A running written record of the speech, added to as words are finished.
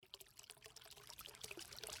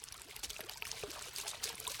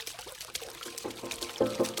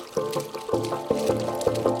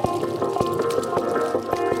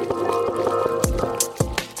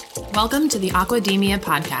Welcome to the Aquademia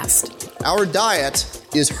podcast. Our diet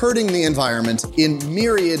is hurting the environment in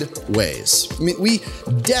myriad ways. I mean, we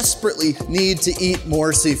desperately need to eat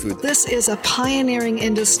more seafood. This is a pioneering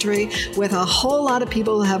industry with a whole lot of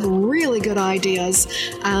people who have really good ideas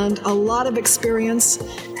and a lot of experience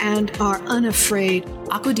and are unafraid.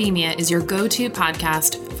 Aquademia is your go-to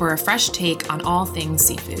podcast for a fresh take on all things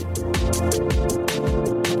seafood.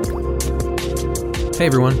 Hey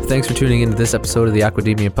everyone, thanks for tuning into this episode of the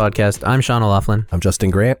Aquademia podcast. I'm Sean O'Loughlin. I'm Justin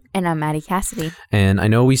Grant. And I'm Maddie Cassidy. And I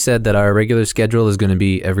know we said that our regular schedule is going to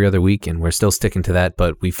be every other week, and we're still sticking to that,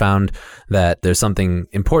 but we found that there's something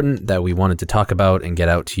important that we wanted to talk about and get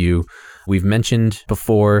out to you. We've mentioned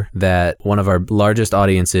before that one of our largest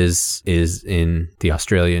audiences is in the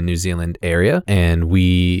Australia and New Zealand area, and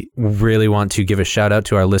we really want to give a shout out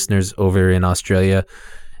to our listeners over in Australia.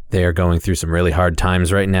 They are going through some really hard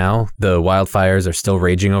times right now. The wildfires are still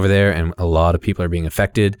raging over there, and a lot of people are being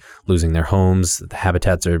affected, losing their homes. The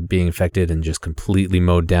habitats are being affected and just completely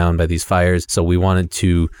mowed down by these fires. So we wanted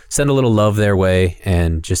to send a little love their way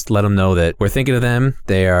and just let them know that we're thinking of them.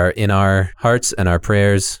 They are in our hearts and our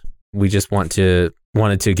prayers. We just wanted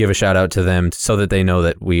to give a shout out to them so that they know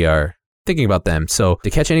that we are thinking about them. So to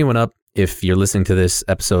catch anyone up, if you're listening to this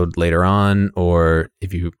episode later on, or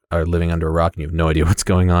if you are living under a rock and you have no idea what's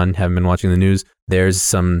going on, haven't been watching the news, there's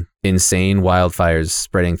some insane wildfires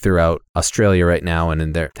spreading throughout Australia right now,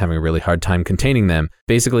 and they're having a really hard time containing them.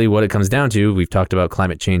 Basically, what it comes down to, we've talked about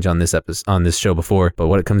climate change on this show before, but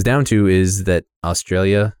what it comes down to is that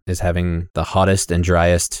Australia is having the hottest and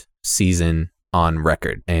driest season on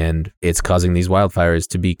record, and it's causing these wildfires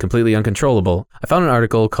to be completely uncontrollable. I found an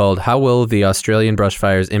article called "How Will the Australian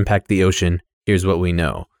Brushfires Impact the Ocean? Here's What We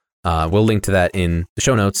Know." We'll link to that in the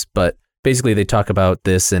show notes, but basically they talk about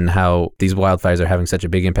this and how these wildfires are having such a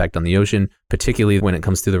big impact on the ocean, particularly when it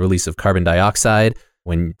comes to the release of carbon dioxide.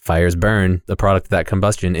 When fires burn, the product of that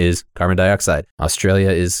combustion is carbon dioxide. Australia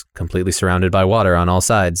is completely surrounded by water on all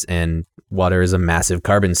sides, and water is a massive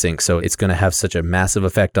carbon sink. So it's going to have such a massive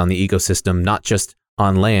effect on the ecosystem, not just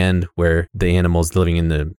on land where the animals living in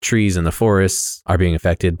the trees and the forests are being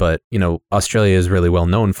affected, but, Australia is really well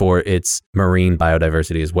known for its marine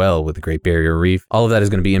biodiversity as well, with the Great Barrier Reef. All of that is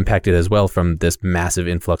going to be impacted as well from this massive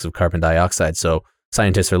influx of carbon dioxide. So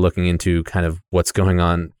scientists are looking into kind of what's going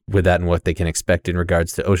on with that and what they can expect in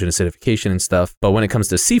regards to ocean acidification and stuff. But when it comes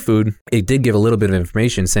to seafood, it did give a little bit of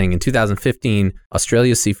information saying in 2015,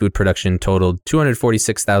 Australia's seafood production totaled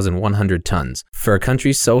 246,100 tons. For a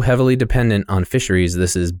country so heavily dependent on fisheries,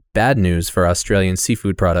 this is bad news for Australian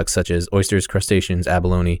seafood products such as oysters, crustaceans,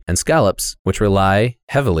 abalone, and scallops, which rely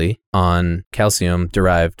heavily on calcium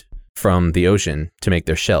derived from the ocean to make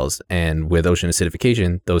their shells. And with ocean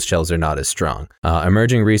acidification, those shells are not as strong.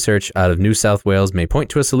 Emerging research out of New South Wales may point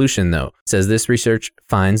to a solution, though. It says this research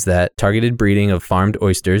finds that targeted breeding of farmed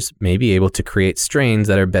oysters may be able to create strains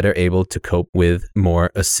that are better able to cope with more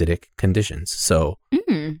acidic conditions. So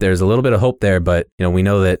there's a little bit of hope there, but we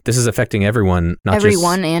know that this is affecting everyone,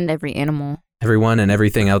 and every animal. Everyone and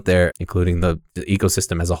everything out there, including the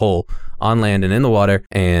ecosystem as a whole, on land and in the water,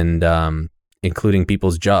 and including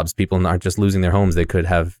people's jobs. People aren't just losing their homes, they could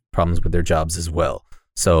have problems with their jobs as well.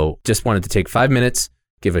 So just wanted to take 5 minutes,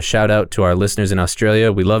 give a shout out to our listeners in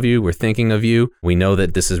Australia. We love you. We're thinking of you. We know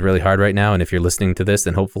that this is really hard right now, and if you're listening to this,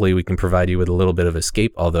 then hopefully we can provide you with a little bit of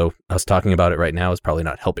escape, although us talking about it right now is probably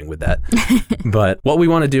not helping with that. But what we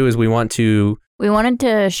want to do is we wanted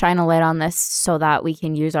to shine a light on this so that we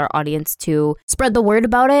can use our audience to spread the word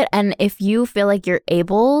about it. And if you feel like you're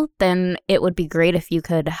able, then it would be great if you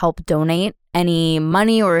could help donate any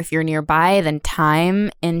money, or if you're nearby, then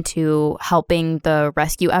time into helping the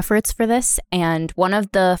rescue efforts for this. And one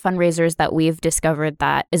of the fundraisers that we've discovered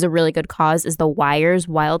that is a really good cause is the Wires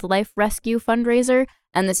Wildlife Rescue fundraiser.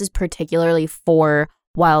 And this is particularly for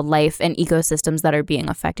wildlife and ecosystems that are being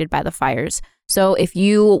affected by the fires. So if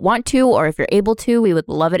you want to, or if you're able to, we would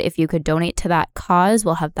love it if you could donate to that cause.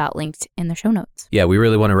 We'll have that linked in the show notes. Yeah, we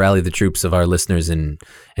really want to rally the troops of our listeners and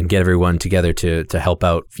get everyone together to help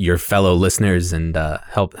out your fellow listeners and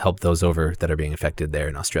help those over that are being affected there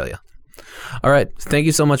in Australia. All right. Thank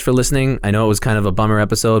you so much for listening. I know it was kind of a bummer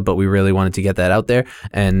episode, but we really wanted to get that out there.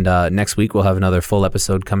 And next week, we'll have another full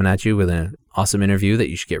episode coming at you with an awesome interview that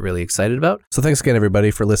you should get really excited about. So thanks again,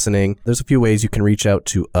 everybody, for listening. There's a few ways you can reach out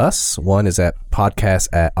to us. One is at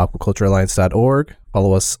podcast@aquaculturealliance.org.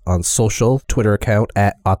 Follow us on social, Twitter account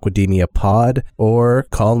 @AquademiaPod, or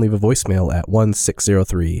call and leave a voicemail at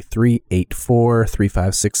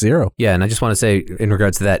 1-603-384-3560. Yeah, and I just want to say in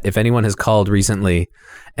regards to that, if anyone has called recently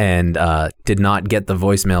and did not get the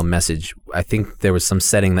voicemail message, I think there was some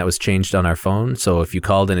setting that was changed on our phone. So if you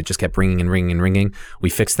called and it just kept ringing and ringing and ringing, we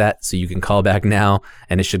fixed that. So you can call back now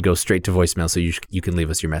and it should go straight to voicemail. So you can leave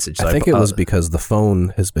us your message. So I think it was because the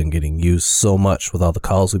phone has been getting used so much with all the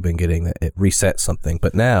calls we've been getting that it reset something.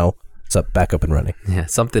 But now it's back up and running. Yeah,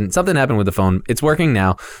 something happened with the phone. It's working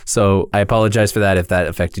now. So I apologize for that if that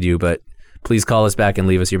affected you. But please call us back and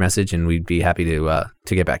leave us your message and we'd be happy to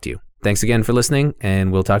get back to you. Thanks again for listening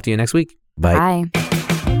and we'll talk to you next week. Bye. Bye.